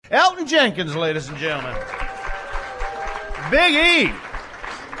Elgton Jenkins, ladies and gentlemen. Big E.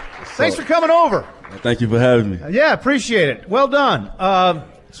 Thanks for coming over. Thank you for having me. Yeah, appreciate it. Well done.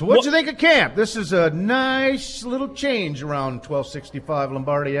 So what'd you think of camp? This is a nice little change around 1265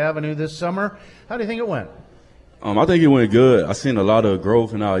 Lombardi Avenue this summer. How do you think it went? I think it went good. I seen a lot of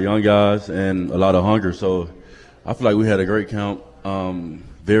growth in our young guys and a lot of hunger. So I feel like we had a great camp.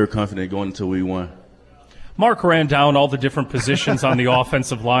 Very confident going into week one. Mark ran down all the different positions on the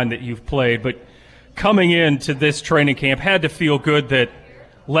offensive line that you've played, but coming into this training camp had to feel good that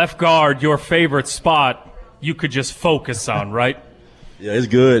left guard, your favorite spot, you could just focus on, right? Yeah, it's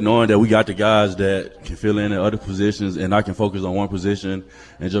good knowing that we got the guys that can fill in other positions, and I can focus on one position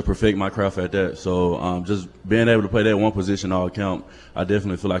and just perfect my craft at that. So just being able to play that one position all camp, I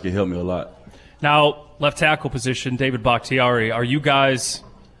definitely feel like it helped me a lot. Now, left tackle position, David Bakhtiari, are you guys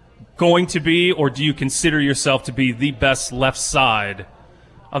going to be, or do you consider yourself to be the best left side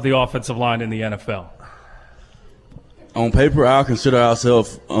of the offensive line in the NFL? On paper, I consider us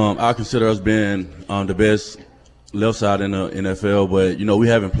being the best left side in the NFL, but we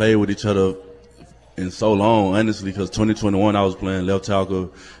haven't played with each other in so long, honestly, because 2021 I was playing left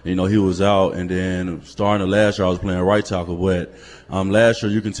tackle, he was out, and then starting the last year I was playing right tackle. But last year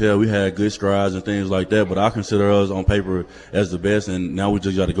you can tell we had good strides and things like that, but I consider us on paper as the best, and now we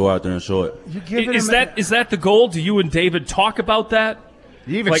just got to go out there and show it. Is that the goal? Do you and David talk about that?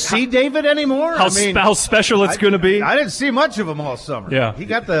 Do you even see David anymore? How special it's going to be? I didn't see much of him all summer. Yeah. He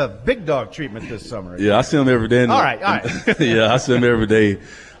got the big dog treatment this summer. Yeah, I see him every day. All right. Yeah, I see him every day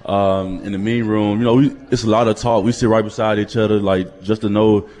in the meeting room. It's a lot of talk. We sit right beside each other, just to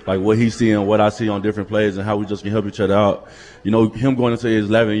know what he's seeing, what I see on different plays, and how we just can help each other out. Him going into his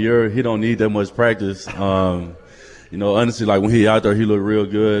 11th year, he don't need that much practice. Honestly, when he out there, he look real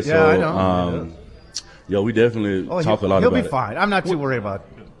good. Yeah, so, I know. We definitely talk a lot about it. He'll be fine. I'm not too worried about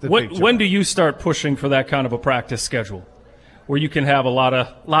the big When do you start pushing for that kind of a practice schedule where you can have a lot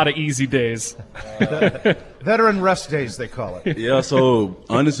of easy days? Veteran rest days, they call it. Yeah, so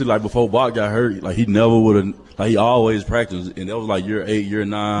honestly, before Bach got hurt, he never would have, he always practiced, and that was year 8, year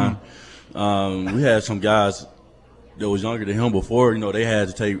 9. We had some guys that was younger than him before, they had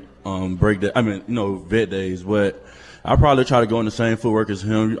to take vet days, but I probably try to go in the same footwork as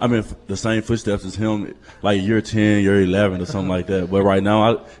him. The same footsteps as him, year 10, year 11 or something like that. But right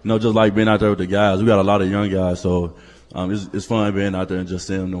now, just being out there with the guys, we got a lot of young guys, so it's fun being out there and just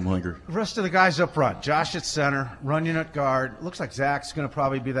seeing them hungry. The rest of the guys up front, Josh at center, Runyon at guard. Looks like Zach's going to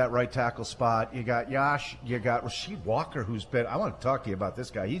probably be that right tackle spot. You got Yash, you got Rasheed Walker, who's been – I want to talk to you about this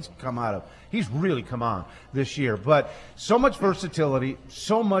guy. He's really come on this year. But so much versatility,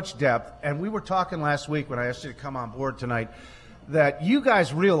 so much depth. And we were talking last week when I asked you to come on board tonight that you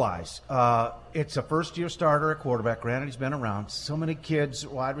guys realize it's a first-year starter at quarterback. Granted, he's been around. So many kids,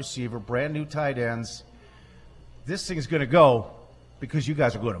 wide receiver, brand-new tight ends. This thing is going to go because you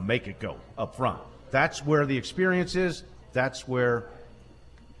guys are going to make it go up front. That's where the experience is. That's where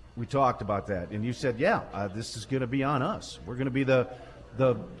we talked about that. And you said, this is going to be on us. We're going to be the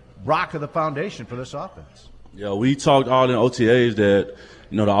rock of the foundation for this offense. Yeah, we talked all in OTAs that,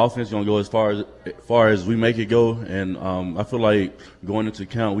 the offense is going to go as far as we make it go. And I feel like going into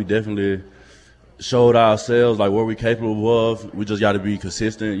camp, we definitely showed ourselves what we're capable of. We just got to be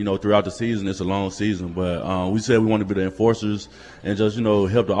consistent, throughout the season. It's a long season, but we said we want to be the enforcers and just,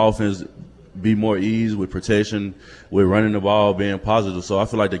 help the offense be more ease with protection, with running the ball, being positive. So I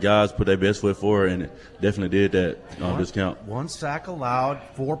feel like the guys put their best foot forward and definitely did that this camp. 1 sack allowed,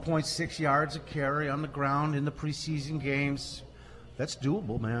 4.6 yards a carry on the ground in the preseason games. That's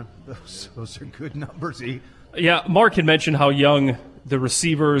doable, man. Those are good numbers, E. Yeah, Mark had mentioned how young the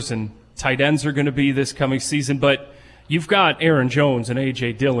receivers and tight ends are going to be this coming season, but you've got Aaron Jones and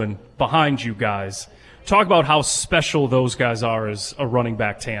A.J. Dillon behind you guys. Talk about how special those guys are as a running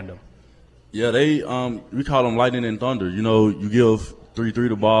back tandem. Yeah, we call them lightning and thunder. You give 3-3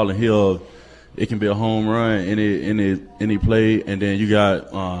 the ball and it can be a home run any play, and then you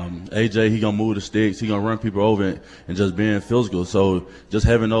got AJ. He gonna move the sticks. He gonna run people over and just being physical. So just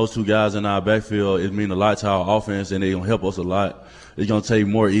having those two guys in our backfield, it means a lot to our offense, and they gonna help us a lot. It's gonna take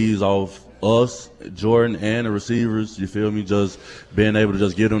more ease off us, Jordan, and the receivers. You feel me? Just being able to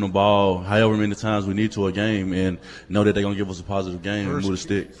just get them the ball however many times we need to a game, and know that they're gonna give us a positive game and move the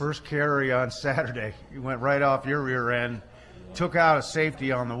stick. First carry on Saturday, you went right off your rear end, took out a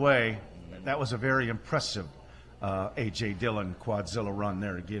safety on the way. That was a very impressive A.J. Dillon quadzilla run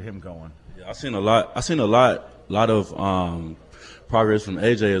there to get him going. Yeah, I seen a lot of progress from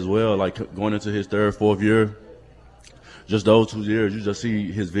A.J. as well. Going into his 3rd, 4th year, just those 2 years, you just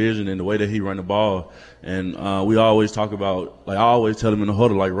see his vision and the way that he run the ball. And we always talk about, like I always tell him in the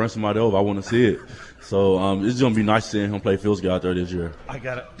huddle, like run somebody over. I want to see it. So it's going to be nice seeing him play field guy out there this year. I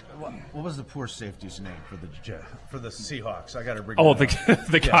got it. What was the poor safety's name for the Seahawks? I got to bring. Oh,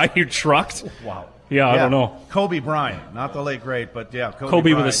 the guy you trucked? Wow. Yeah, I don't know. Kobe Bryant, not the late great, but yeah,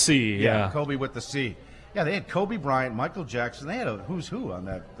 Kobe Bryant. with a C. Yeah, Kobe with the C. Yeah, they had Kobe Bryant, Michael Jackson. They had a who's who on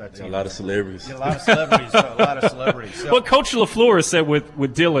that team. A lot of celebrities. Yeah, a lot of celebrities. So. Well, Coach LaFleur said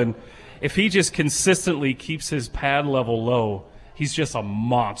with Dillon, if he just consistently keeps his pad level low, he's just a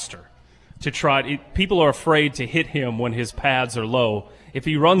monster. People are afraid to hit him when his pads are low. If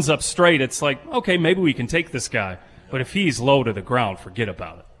he runs up straight, it's like, okay, maybe we can take this guy. But if he's low to the ground, forget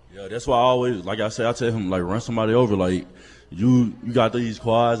about it. Yeah, that's why I always, like I say, I tell him, like, run somebody over. Like, you got these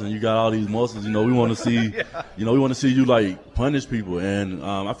quads and you got all these muscles. You know, we want to see, we want to see you, like, punish people. And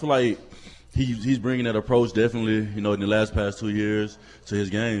I feel like he's bringing that approach definitely, in the past 2 years to his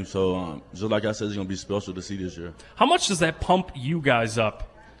game. So just like I said, it's going to be special to see this year. How much does that pump you guys up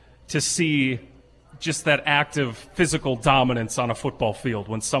to see just that active physical dominance on a football field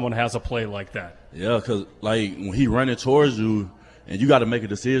when someone has a play like that? Yeah, because, like, when he running towards you, and you got to make a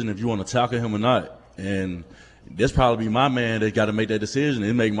decision if you want to tackle him or not. And that's probably my man that got to make that decision.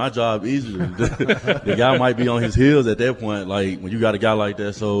 It make my job easier. The guy might be on his heels at that point, like, when you got a guy like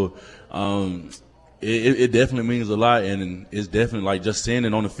that. So it definitely means a lot, and it's definitely, like, just seeing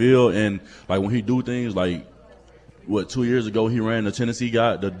it on the field. And, like, when he do things, like, 2 years ago he ran the Tennessee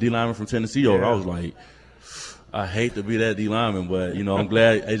guy, the D lineman from Tennessee over. I was like, I hate to be that D lineman, but I'm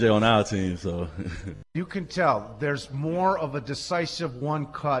glad AJ on our team. So you can tell there's more of a decisive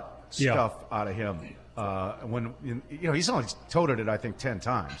one-cut stuff out of him. When he's only toted it, I think 10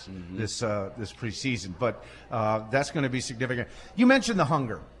 times this preseason, but that's going to be significant. You mentioned the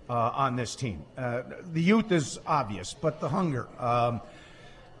hunger on this team. The youth is obvious, but the hunger.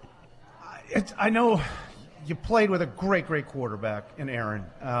 I know. You played with a great quarterback in Aaron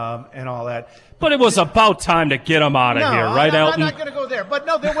and all that. But it was about time to get him out of here, right, Elgton? I'm not going to go there. But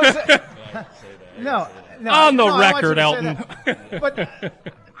no, there was no. On the record, Elgton. But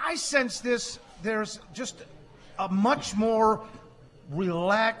I sense there's just a much more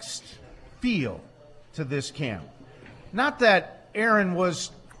relaxed feel to this camp. Not that Aaron was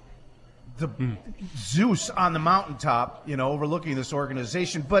the Zeus on the mountaintop, overlooking this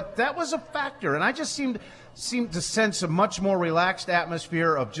organization, but that was a factor, and I just seemed to sense a much more relaxed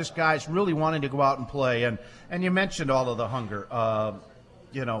atmosphere of just guys really wanting to go out and play. And you mentioned all of the hunger,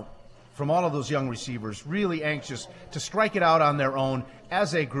 from all of those young receivers, really anxious to strike it out on their own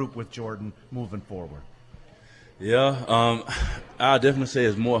as a group with Jordan moving forward. Yeah, I definitely say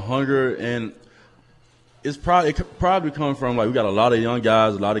it's more hunger, and it could probably come from, like, we got a lot of young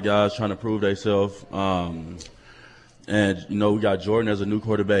guys, a lot of guys trying to prove themselves. And, we got Jordan as a new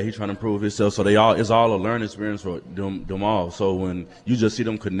quarterback. He's trying to prove himself. So it's all a learning experience for them all. So when you just see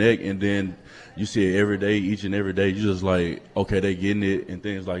them connect and then you see it every day, each and every day, you just like, okay, they getting it and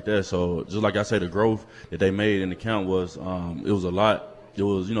things like that. So just like I said, the growth that they made in the camp was, it was a lot. It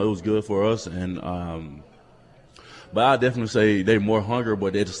was, it was good for us. And, but I definitely say they more hungry,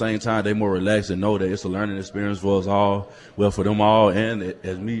 but at the same time, they more relaxed and know that it's a learning experience for us all, well, for them all, and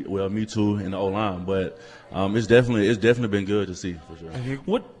as me too, in the O-line. But it's definitely been good to see, for sure.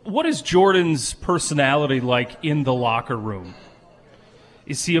 What is Jordan's personality like in the locker room?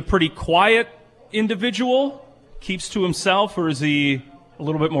 Is he a pretty quiet individual, keeps to himself, or is he a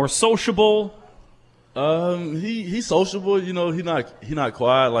little bit more sociable? He's sociable, he not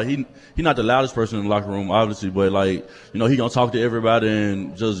quiet. Like he not the loudest person in the locker room, obviously, but like, he gonna talk to everybody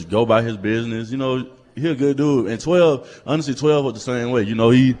and just go by his business. He a good dude. And 12 was the same way.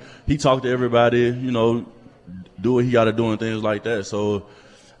 He talked to everybody, do what he gotta do and things like that. So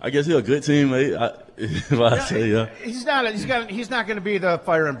I guess he's a good teammate. He's not going to be the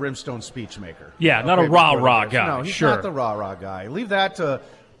fire and brimstone speech maker. Yeah, not a rah-rah guy. No, he's not the rah-rah guy. Leave that to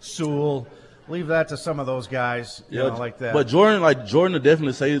Sewell. Leave that to some of those guys, like that. But Jordan will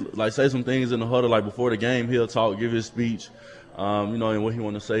definitely say some things in the huddle, like before the game, he'll talk, give his speech, and what he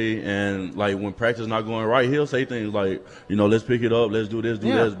want to say. And like when practice not going right, he'll say things like, let's pick it up, let's do this,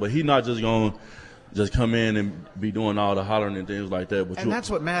 this. But he's not just going to just come in and be doing all the hollering and things like that. And that's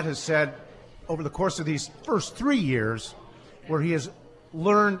what Matt has said over the course of these first 3 years, where he has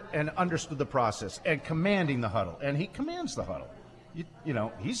learned and understood the process and commanding the huddle, and he commands the huddle.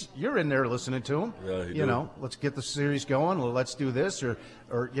 You're in there listening to him. Yeah, let's get the series going. Or let's do this, or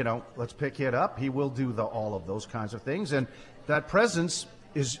let's pick it up. He will do all of those kinds of things, and that presence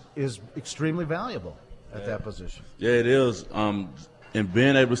is extremely valuable at that position. Yeah, it is. And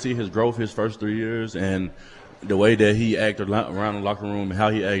being able to see his growth his first 3 years, and the way that he acted around the locker room and how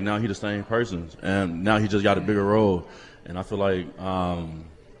he act now, he the same person, and now he just got a bigger role. And I feel like,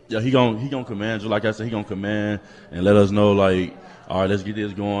 he gonna command. Just like I said, he gonna command and let us know, like, all right, let's get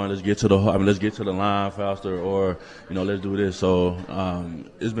this going. Let's get to the line faster, or let's do this. So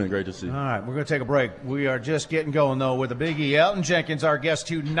it's been great to see. All right, we're going to take a break. We are just getting going though with the Big E. Elgton Jenkins, our guest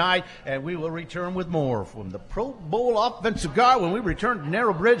tonight, and we will return with more from the Pro Bowl offensive guard when we return to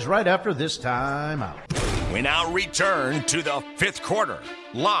Narrow Bridge right after this time out. We now return to the fifth quarter,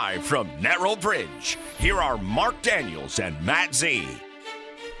 live from Narrow Bridge. Here are Mark Daniels and Matt Z.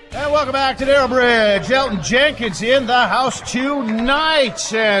 And welcome back to Narrow Bridge. Elgton Jenkins in the house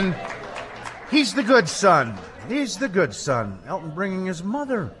tonight, and he's the good son. He's the good son. Elgton bringing his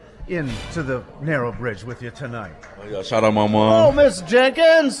mother into the Narrow Bridge with you tonight. Oh, yeah, shout out my mom. Oh, Miss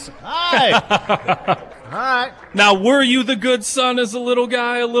Jenkins. Hi. All right. Now, were you the good son as a little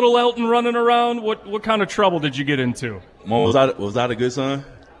guy, a little Elgton running around? What kind of trouble did you get into? Mom, was I a good son?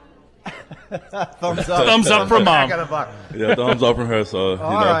 Thumbs up. Thumbs up from mom. Yeah, thumbs up from her. So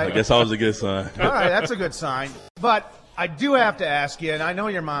right. I guess I was a good son. All right, that's a good sign. But I do have to ask you, and I know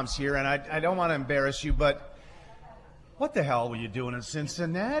your mom's here, and I don't want to embarrass you, but what the hell were you doing in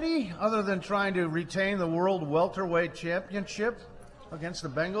Cincinnati other than trying to retain the World Welterweight Championship against the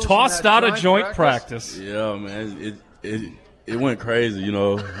Bengals? Tossed out of joint practice. Yeah, man, it went crazy.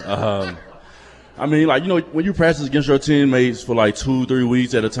 I mean, like, when you practice against your teammates for like 2-3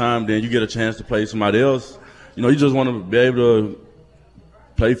 weeks at a time, then you get a chance to play somebody else. You just want to be able to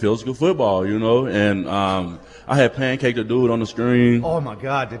play physical football, and I had pancaked a dude on the screen. Oh, my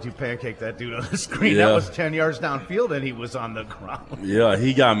God, did you pancake that dude on the screen? Yeah. That was 10 yards downfield, and he was on the ground. Yeah,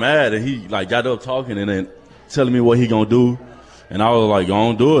 he got mad, and he, got up talking and then telling me what he going to do. And I was like, go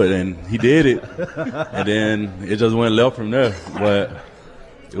on, do it. And he did it. And then it just went left from there. But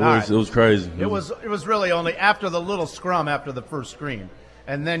it was crazy. It was really only after the little scrum after the first screen.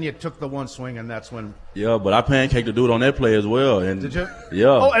 And then you took the one swing, and that's when. Yeah, but I pancaked the dude on that play as well. And did you? Yeah.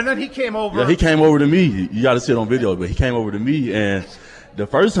 Oh, and then he came over. Yeah, he came over to me. You got to see it on video, but he came over to me. And the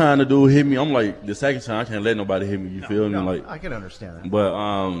first time the dude hit me, I'm like, the second time I can't let nobody hit me. You feel me? Like, I can understand that. But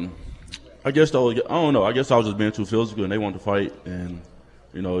I guess I don't know. I guess I was just being too physical, and they wanted to fight, and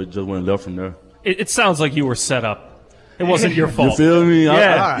it just went left from there. It sounds like you were set up. It wasn't your fault. You feel me?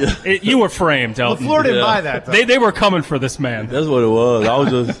 Yeah. You were framed, Elgton. LaFleur didn't buy that, though. They were coming for this man. That's what it was. I was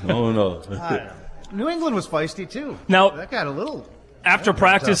just, I don't know. New England was feisty, too. Now, that got a little. After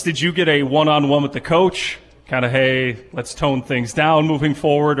practice, did you get a one-on-one with the coach? Kind of, hey, let's tone things down moving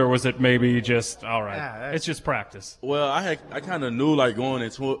forward, or was it maybe just, all right, it's just practice? Well, I kind of knew, going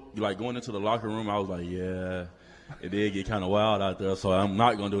into the locker room, I was like, yeah, it did get kind of wild out there, so I'm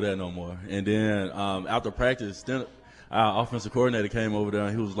not going to do that no more. And then after practice, then our offensive coordinator came over there,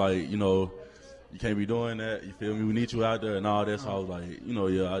 and he was like, you can't be doing that. You feel me? We need you out there and all that. So I was like,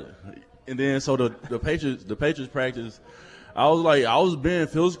 yeah. And then so the Patriots practice, I was being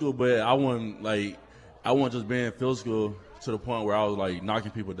physical, but I wasn't just being physical to the point where I was knocking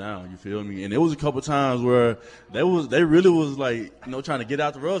people down. You feel me? And it was a couple times where they really was trying to get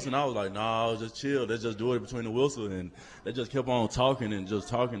out the us, and I was like, nah, just chill. Let's just do it between the whistle, and they just kept on talking and just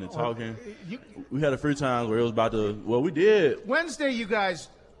talking and talking. We had a few times where it was about to. Well, we did. Wednesday, you guys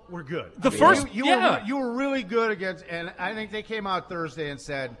were good. You were really good against, and I think they came out Thursday and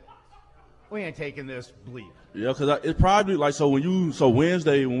said, we ain't taking this bleep. Yeah, because it's probably so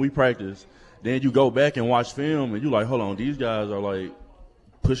Wednesday when we practice, then you go back and watch film, and you're like, hold on, these guys are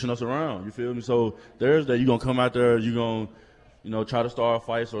pushing us around. You feel me? So Thursday, you're going to come out there, you're going to, try to start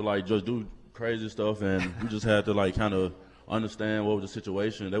fights or just do crazy stuff, and we just had to kind of understand what was the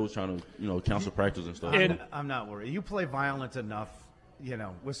situation. They was trying to, cancel practice and stuff. I'm not worried. You play violent enough,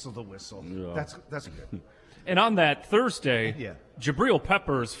 whistle to whistle. Yeah. That's good. And on that Thursday, Jabril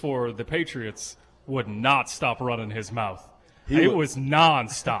Peppers for the Patriots would not stop running his mouth. It was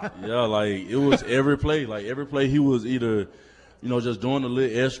nonstop. Yeah, it was every play. Every play he was either, just doing a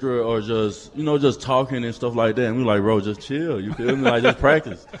little extra or just, just talking and stuff like that. And we were like, bro, just chill. You feel me? Just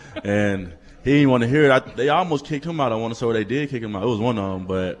practice. And he didn't want to hear it. They almost kicked him out. I want to say where they did kick him out. It was one of them.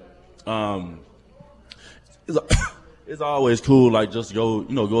 But it's always cool, just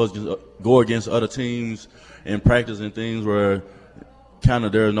go against other teams in practice and things where kind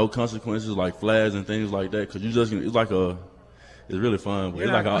of there are no consequences like flags and things like that. Because it's really fun, but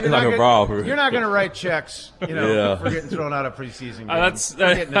it's like a brawl. You're not going to write checks, for getting thrown out of preseason games.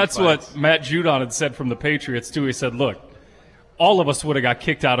 That's what Matt Judon had said from the Patriots, too. He said, look, all of us would have got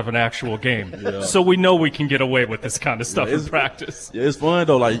kicked out of an actual game. Yeah. So we know we can get away with this kind of stuff in practice. Yeah, it's fun,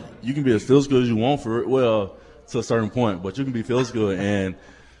 though. You can be as physical as you want to a certain point, but you can be physical and,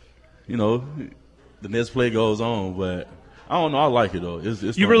 the next play goes on. But I don't know. I like it though.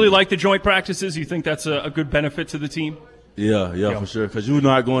 It's you really like the joint practices? You think that's a good benefit to the team? Yeah, for sure. Because you're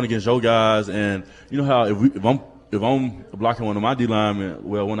not going against your guys, and you know how if I'm blocking one of my D linemen,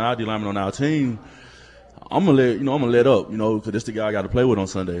 well, one of our D linemen on our team, I'm gonna let up, because this the guy I got to play with on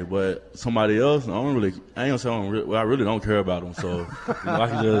Sunday. But somebody else, I ain't gonna say I really don't care about him. So I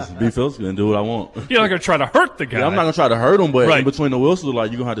can just be physical and do what I want. You're not gonna try to hurt the guy. Yeah, I'm not gonna try to hurt him, but right. in between the whistles,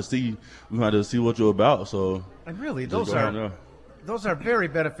 like, you're gonna have to see what you're about. So and really, those are very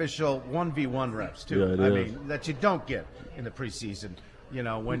beneficial 1v1 reps too. Yeah, I mean, that you don't get in the preseason.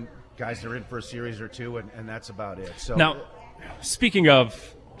 When guys are in for a series or two, and that's about it. So now, speaking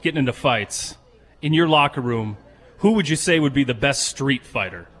of getting into fights. In your locker room, who would you say would be the best street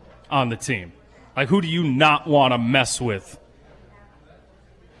fighter on the team? Like, who do you not want to mess with?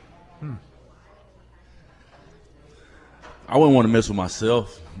 I wouldn't want to mess with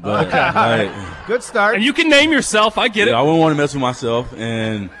myself. But, good start. And you can name yourself. I get it. I wouldn't want to mess with myself.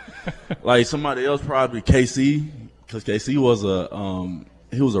 And, somebody else, probably KC, because KC was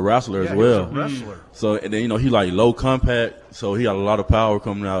he was a wrestler as well. He was a wrestler. So, and then, he low compact, so he got a lot of power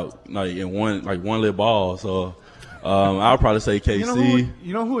coming out in one little ball. So, I'll probably say KC.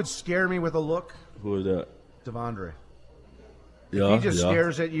 You know who would scare me with a look? Who is that? Devondre. Yeah, he just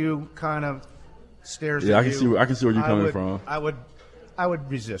stares at you, kind of stares at you. I can see where you're coming from. I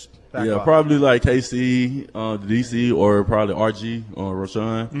would resist. Back off. Probably like KC, DC, or probably RG or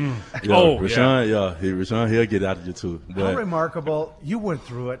Rashawn. Rashawn, he'll get out of you too. But how remarkable. You went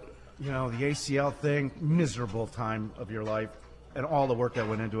through it, the ACL thing, miserable time of your life, and all the work that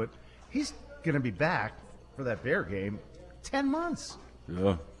went into it. He's going to be back for that Bear game 10 months.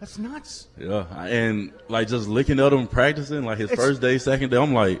 Yeah. That's nuts. Yeah. And, just looking at him practicing, his first day, second day,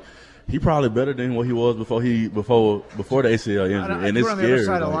 I'm like, he probably better than what he was before the ACL injury. And it's on the scary. other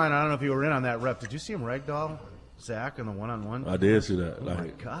side of the line. I don't know if you were in on that rep. Did you see him ragdoll Zach in the one-on-one? I did see that. Oh, my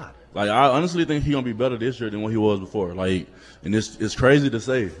God. I honestly think he's going to be better this year than what he was before. And it's crazy to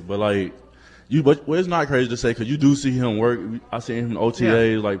say, but it's not crazy to say because you do see him work. I see him in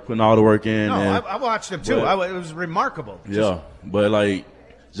OTAs, putting all the work in. No, and, I watched him too. It was remarkable. But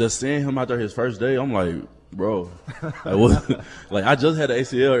just seeing him out there his first day, I'm like, bro, I just had the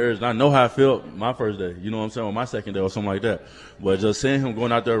ACL urge, and I know how I felt my first day. You know what I'm saying? Or my second day, or something like that. But just seeing him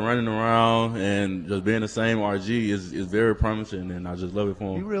going out there running around and just being the same RG is very promising, and I just love it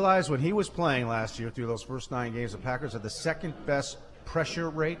for him. You realize when he was playing last year through those first 9 games, the Packers had the second best pressure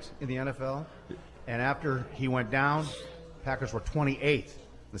rate in the NFL, and after he went down, Packers were 28th in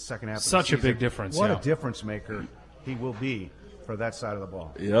the second half. Such of the season. A big difference. What a difference maker he will be for that side of the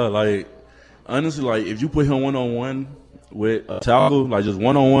ball. Yeah, honestly, if you put him one-on-one with a tackle, just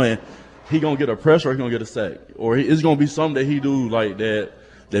one-on-one, he going to get a pressure or he going to get a sack. Or it's going to be something that he do that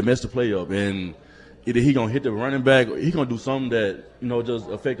mess the play up. And either he going to hit the running back or he going to do something that, just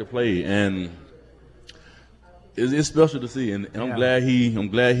affect the play. And it's special to see. And I'm glad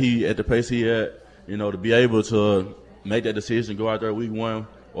he at the pace he at, to be able to make that decision, go out there week one.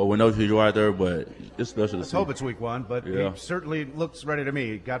 Or whenever he go out there, but it's special to see. Let's hope it's week one, but he certainly looks ready to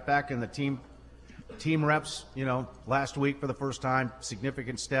me. He got back in the team reps, last week for the first time.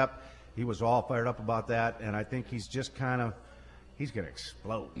 Significant step. He was all fired up about that, and I think he's just he's going to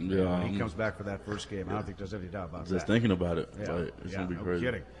explode when he comes back for that first game. I don't think there's any doubt about that. Just thinking about it. It's going to be crazy.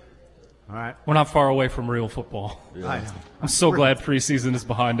 Kidding. All right. We're not far away from real football. Yeah. I'm so glad preseason is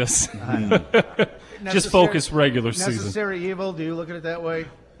behind us. Just focus regular season. Necessary evil, do you look at it that way?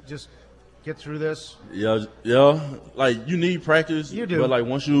 Just get through this? Yeah. You need practice. You do. But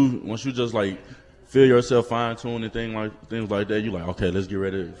once you just feel yourself fine-tuned and things like that, you're like, okay, let's get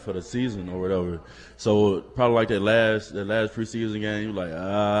ready for the season or whatever. So probably that last preseason game, you're like,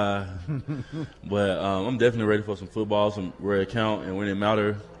 But I'm definitely ready for some football, some where it count, and when it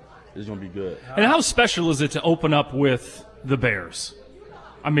matter, it's going to be good. And how special is it to open up with the Bears?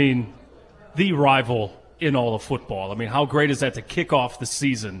 I mean, the rival in all of football. I mean, how great is that to kick off the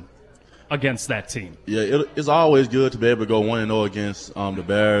season against that team? Yeah, it's always good to be able to go 1-0 against the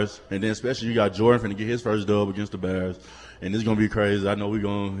Bears, and then especially you got Jordan finna get his first dub against the Bears, and it's gonna be crazy. I know we're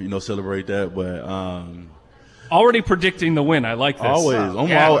gonna celebrate that, but already predicting the win. I like this. Always,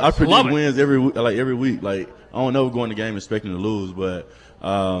 I predict wins every week. I don't never go in the game expecting to lose, but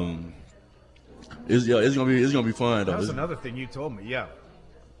it's gonna be fun though. That was another thing you told me. Yeah.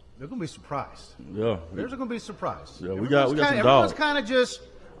 They're going to be surprised. Yeah. They're going to be surprised. Yeah, we got some dogs. Everyone's kind of just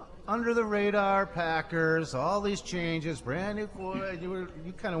under the radar, Packers, all these changes, brand new.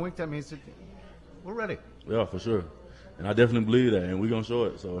 You kind of winked at me and said, we're ready. Yeah, for sure. And I definitely believe that, and we're going to show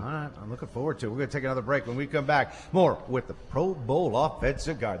it. So. All right, I'm looking forward to it. We're going to take another break. When we come back, more with the Pro Bowl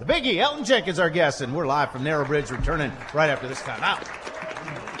offensive guard. The Biggie, Elgton Jenkins, our guest, and we're live from Narrow Bridge, returning right after this time out.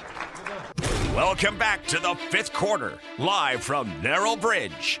 Welcome back to the fifth quarter, live from Narrow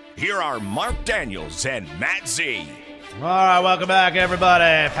Bridge. Here are Mark Daniels and Matt Z. All right, welcome back,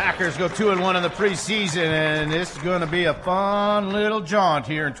 everybody. Packers go 2-1 in the preseason, and this is going to be a fun little jaunt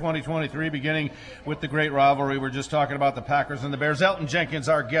here in 2023, beginning with the great rivalry. We're just talking about the Packers and the Bears. Elgton Jenkins,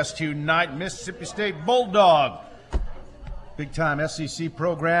 our guest tonight, Mississippi State Bulldog. Big-time SEC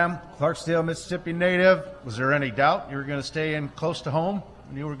program, Clarksdale, Mississippi native. Was there any doubt you were going to stay in close to home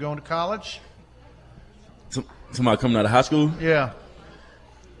when you were going to college? Somebody coming out of high school? Yeah.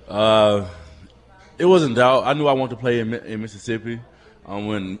 It wasn't doubt. I knew I wanted to play in Mississippi.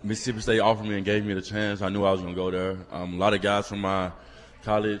 When Mississippi State offered me and gave me the chance, I knew I was going to go there. A lot of guys from my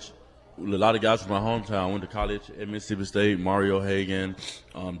college, a lot of guys from my hometown went to college at Mississippi State, Mario Hagan,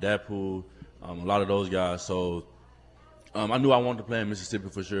 Dapu, a lot of those guys. So I knew I wanted to play in Mississippi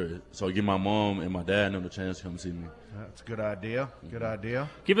for sure. So give my mom and my dad the chance to come see me. That's a good idea. Good idea.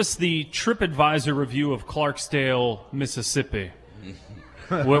 Give us the TripAdvisor review of Clarksdale, Mississippi.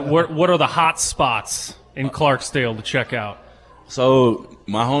 What are the hot spots in Clarksdale to check out? So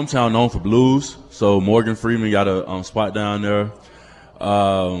my hometown known for blues. So Morgan Freeman got a spot down there.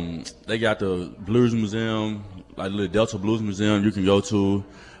 They got the Blues Museum, like the Delta Blues Museum you can go to.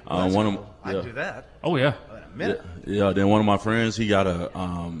 I'd do that. Oh, yeah. Yeah. Then one of my friends, he got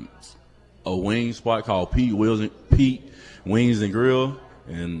a wing spot called Pete Wings and Grill,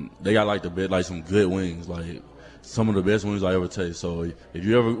 and they got like some good wings, like some of the best wings I ever taste. So if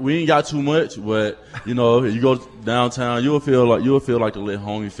you ever, we ain't got too much, but if you go downtown, you'll feel like the little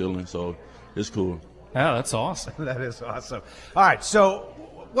homey feeling. So it's cool. Yeah, that's awesome. That is awesome. All right, so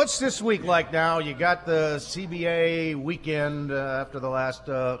what's this week like now? You got the CBA weekend after the last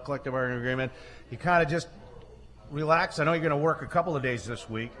collective bargaining agreement. You kind of just relax. I know you're going to work a couple of days this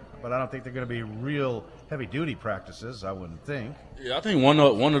week, but I don't think they're going to be real heavy-duty practices, I wouldn't think. Yeah, I think one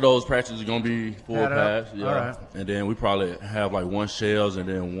of those practices is going to be full pass. Yeah. All right. And then we probably have like one shells and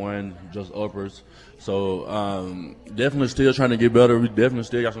then one just uppers. So definitely still trying to get better. We definitely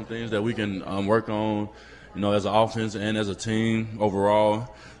still got some things that we can work on, as an offense and as a team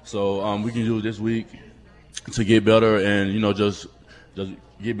overall. So we can use this week to get better and, just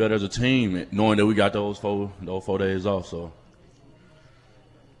get better as a team, knowing that we got those 4 days off. So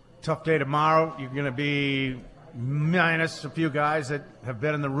tough day tomorrow. You're going to be minus a few guys that have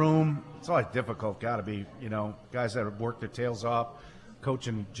been in the room. It's always difficult. Got to be, guys that have worked their tails off. Coach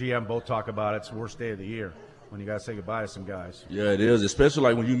and GM both talk about it. It's the worst day of the year when you got to say goodbye to some guys. Yeah, it is, especially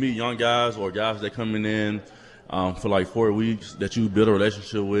like when you meet young guys or guys that coming in for like 4 weeks that you build a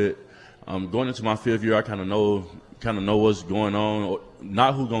relationship with. Going into my 5th year, I kind of know what's going on, or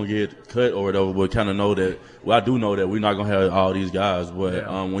not who's gonna get cut or whatever, but kind of know that. Well, I do know that we're not gonna have all these guys, but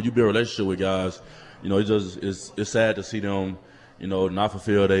when you build a relationship with guys, it's sad to see them, not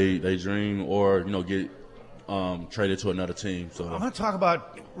fulfill their dream or get traded to another team. So I'm gonna talk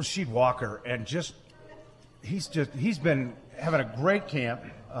about Rasheed Walker and he's been having a great camp.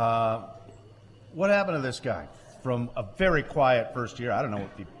 What happened to this guy from a very quiet first year? I don't know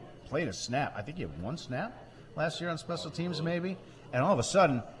if he played a snap. I think he had one snap last year on special teams maybe, and all of a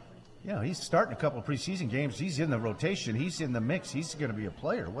sudden, he's starting a couple of preseason games. He's in the rotation. He's in the mix. He's going to be a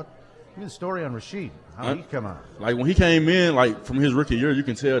player. Give me the story on Rasheed. How he come out? Like when he came in, like from his rookie year, you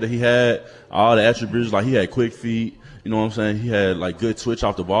can tell that he had all the attributes. Like he had quick feet. You know what I'm saying? He had like good twitch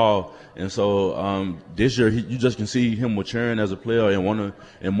off the ball. And so this year, you just can see him maturing as a player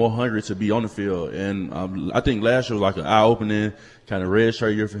and more hungry to be on the field. And I think last year was like an eye-opening kind of red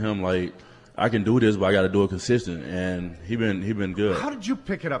shirt year for him. Like, I can do this, but I got to do it consistent. And he been good. How did you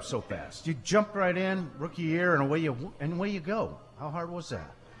pick it up so fast? You jumped right in, rookie year, and away you go. How hard was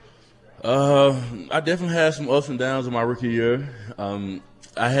that? I definitely had some ups and downs in my rookie year.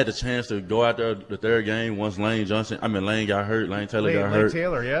 I had the chance to go out there the third game once Lane got hurt. Lane Taylor got hurt.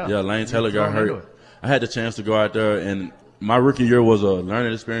 Lane Taylor got hurt. I had the chance to go out there, and my rookie year was a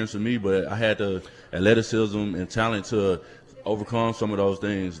learning experience for me, but I had the athleticism and talent to overcome some of those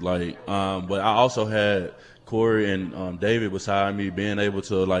things. But I also had Corey and David beside me, being able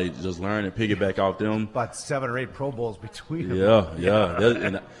to just learn and piggyback off them. About 7 or 8 Pro Bowls between them.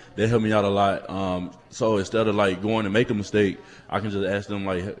 Yeah. They helped me out a lot. So instead of going and make a mistake, I can just ask them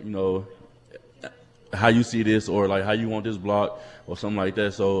how you see this, or how you want this block, or something like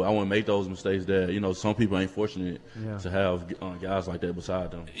that. So I want to make those mistakes that some people ain't fortunate to have guys like that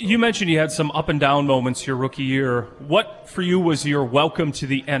beside them. So. You mentioned you had some up and down moments your rookie year. What for you was your welcome to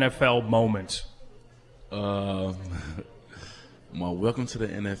the NFL moment? My welcome to the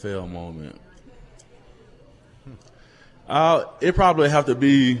NFL moment. It probably have to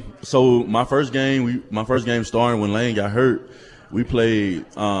be my first game starting when Lane got hurt. We played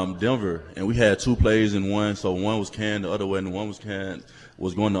Denver, and we had 2 plays in one. So one was canned the other way, and one was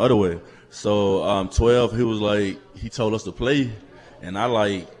going the other way. So 12, he told us to play, and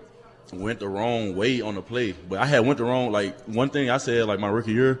I went the wrong way on the play. But I had went the wrong, one thing I said, my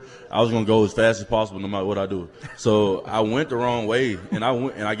rookie year, I was going to go as fast as possible no matter what I do. So I went the wrong way, and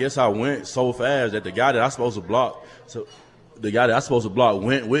I guess I went so fast that the guy that I was supposed to block,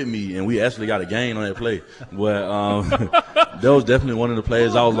 went with me, and we actually got a gain on that play. But that was definitely one of the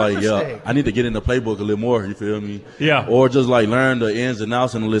plays I was I need to get in the playbook a little more, you feel me? Yeah. Or just learn the ins and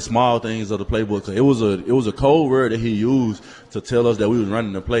outs and the little small things of the playbook. It was a code word that he used to tell us that we was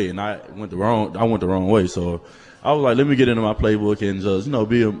running the play, and I went the wrong way. So I was let me get into my playbook and just,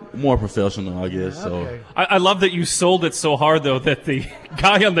 be a more professional, I guess. Yeah, okay. So I love that you sold it so hard, though, that the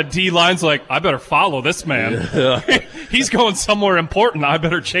guy on the D line's I better follow this man. Yeah. He's going somewhere important. I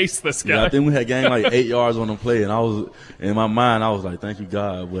better chase this guy. Yeah, I think we had gained 8 yards on the play, and I was in my mind, I was thank you,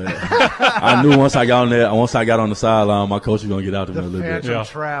 God. But I knew once I got on the sideline, my coach was going to get out to me a little bit. Phantom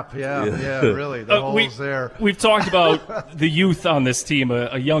trap, yeah, really. The hole's there. We've talked about the youth on this team,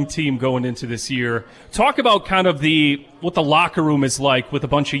 a young team going into this year. Talk about kind of what the locker room is like with a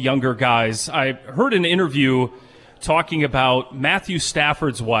bunch of younger guys. I heard an interview talking about Matthew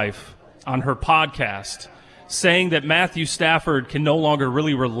Stafford's wife on her podcast, saying that Matthew Stafford can no longer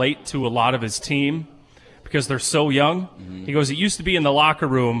really relate to a lot of his team because they're so young. Mm-hmm. He goes, it used to be in the locker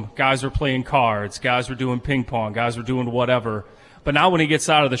room, guys were playing cards, guys were doing ping pong, guys were doing whatever. But now when he gets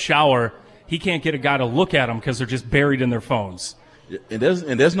out of the shower, he can't get a guy to look at him because they're just buried in their phones. And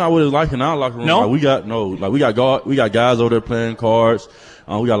that's not what it's like in our locker room. No? We got guys over there playing cards.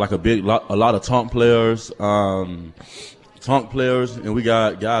 We got a lot of tonk players, and we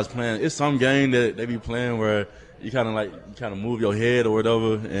got guys playing. It's some game that they be playing where you kind of move your head or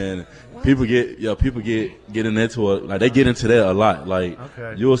whatever, and people get getting into it. They get into that a lot.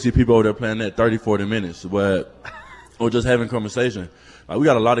 You will see people over there playing that 30, 40 minutes, or just having conversation. We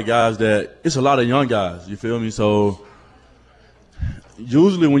got a lot of guys it's a lot of young guys. You feel me? So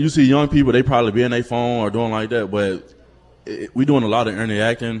usually when you see young people, they probably be in their phone or doing like that, but we doing a lot of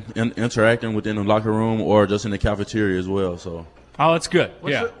interacting within the locker room or just in the cafeteria as well. So, that's good.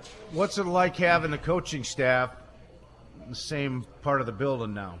 What's it like having the coaching staff in the same part of the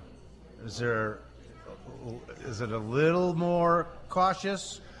building now? Is it a little more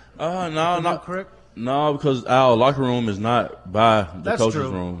cautious? No, because our locker room is not by the coach's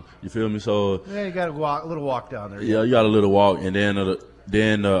room. You feel me? So yeah, you got a little walk down there. Yeah, you got a little walk, and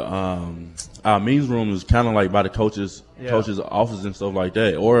then our meetings room is kind of by the coach's office and stuff like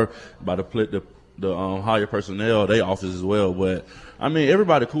that, or by the higher personnel, their office as well. But I mean,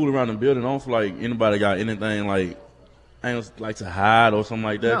 everybody cool around the building. I don't feel like anybody got anything ain't like to hide or something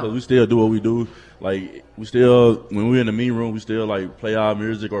like that, because we still do what we do. We still, when we're in the meeting room, we still play our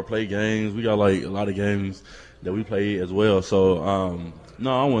music or play games. We got a lot of games that we play as well. So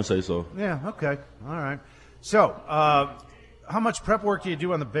no, I wouldn't say so. Yeah. Okay. All right. So how much prep work do you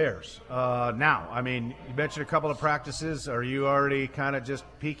do on the Bears now? I mean, you mentioned a couple of practices. Are you already kind of just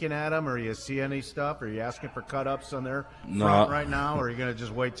peeking at them, or you see any stuff? Are you asking for cut-ups on their front right now, or are you going to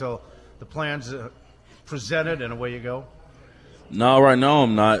just wait till the plan's presented and away you go? No, right now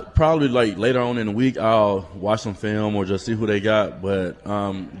I'm not. Probably later on in the week I'll watch some film or just see who they got. But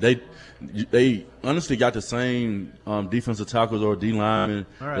they honestly got the same defensive tackles or D linemen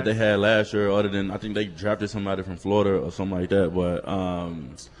that they had last year. Other than I think they drafted somebody from Florida or something like that. But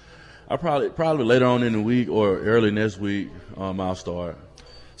I probably later on in the week or early next week I'll start.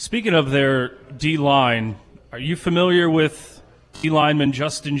 Speaking of their D line, are you familiar with D lineman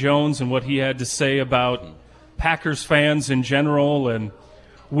Justin Jones and what he had to say about Packers fans in general and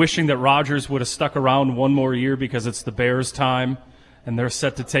wishing that Rodgers would have stuck around one more year because it's the Bears' time and they're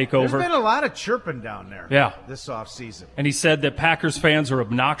set to take over? There's been a lot of chirping down there this offseason. And he said that Packers fans are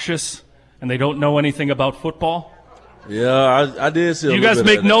obnoxious and they don't know anything about football. Yeah, I did see a little bit of that. You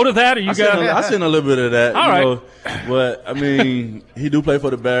guys make note of that? Or I seen a little bit of that. All right. But, I mean, he do play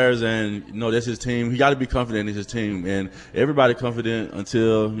for the Bears, and, that's his team. He got to be confident in his team. And everybody confident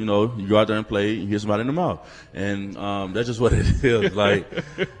until, you go out there and play, you hit somebody in the mouth. And that's just what it is.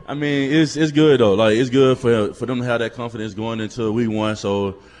 I mean, it's good, though. It's good for them to have that confidence going into week one.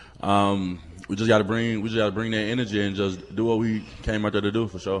 So we just got to bring that energy and just do what we came out there to do,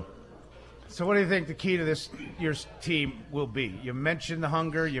 for sure. So what do you think the key to this year's team will be? You mentioned the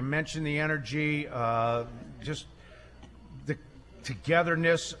hunger, you mentioned the energy, just the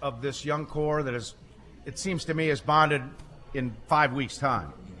togetherness of this young core that has it seems to me, is bonded in 5 weeks'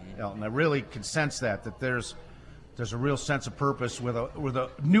 time. Elton, I really can sense that there's a real sense of purpose with a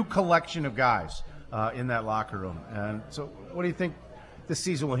new collection of guys in that locker room. And so, what do you think this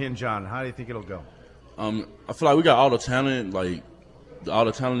season will hinge on? How do you think it'll go? I feel like we got all the talent,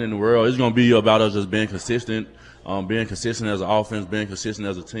 in the world. It's going to be about us just being consistent as an offense, being consistent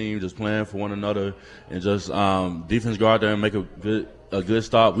as a team, just playing for one another, and just defense go out there and make a good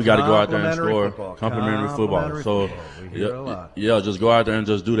stop. We got to go out there and score. Complementary football. So, just go out there and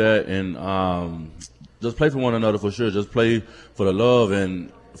just do that, and just play for one another for sure. Just play for the love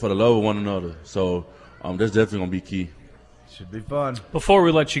of one another. So that's definitely going to be key. Should be fun. Before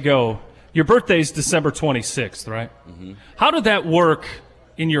we let you go, your birthday's December 26th, right? Mm-hmm. How did that work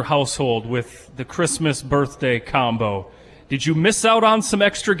in your household with the Christmas birthday combo? Did you miss out on some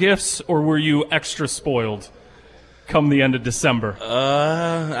extra gifts, or were you extra spoiled come the end of December?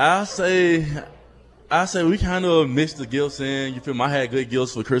 I say we kind of mixed the gifts in. You feel me? I had good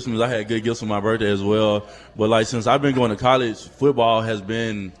gifts for Christmas. I had good gifts for my birthday as well. But since I've been going to college, football has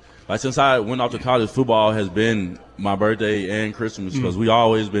been since I went off to college, football has been my birthday and Christmas because we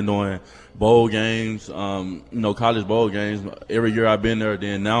always been doing bowl games, college bowl games. Every year I've been there.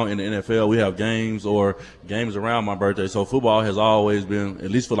 Then now in the NFL, we have games around my birthday. So football has always been,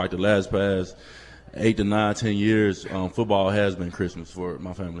 at least for the last past 8 to 9, 10 years, football has been Christmas for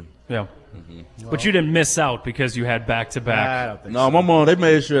my family. Yeah. Mm-hmm. But you didn't miss out because you had back-to-back. No, my mom, they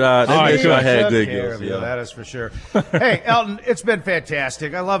made sure I had good gifts. Yeah, that is for sure. Hey, Elton, it's been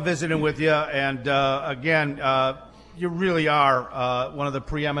fantastic. I love visiting with you. And, again, you really are one of the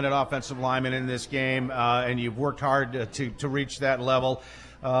preeminent offensive linemen in this game, and you've worked hard to reach that level.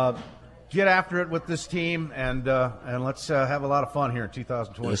 Get after it with this team, and let's have a lot of fun here in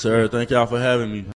 2020. Yes, sir. Thank y'all for having me.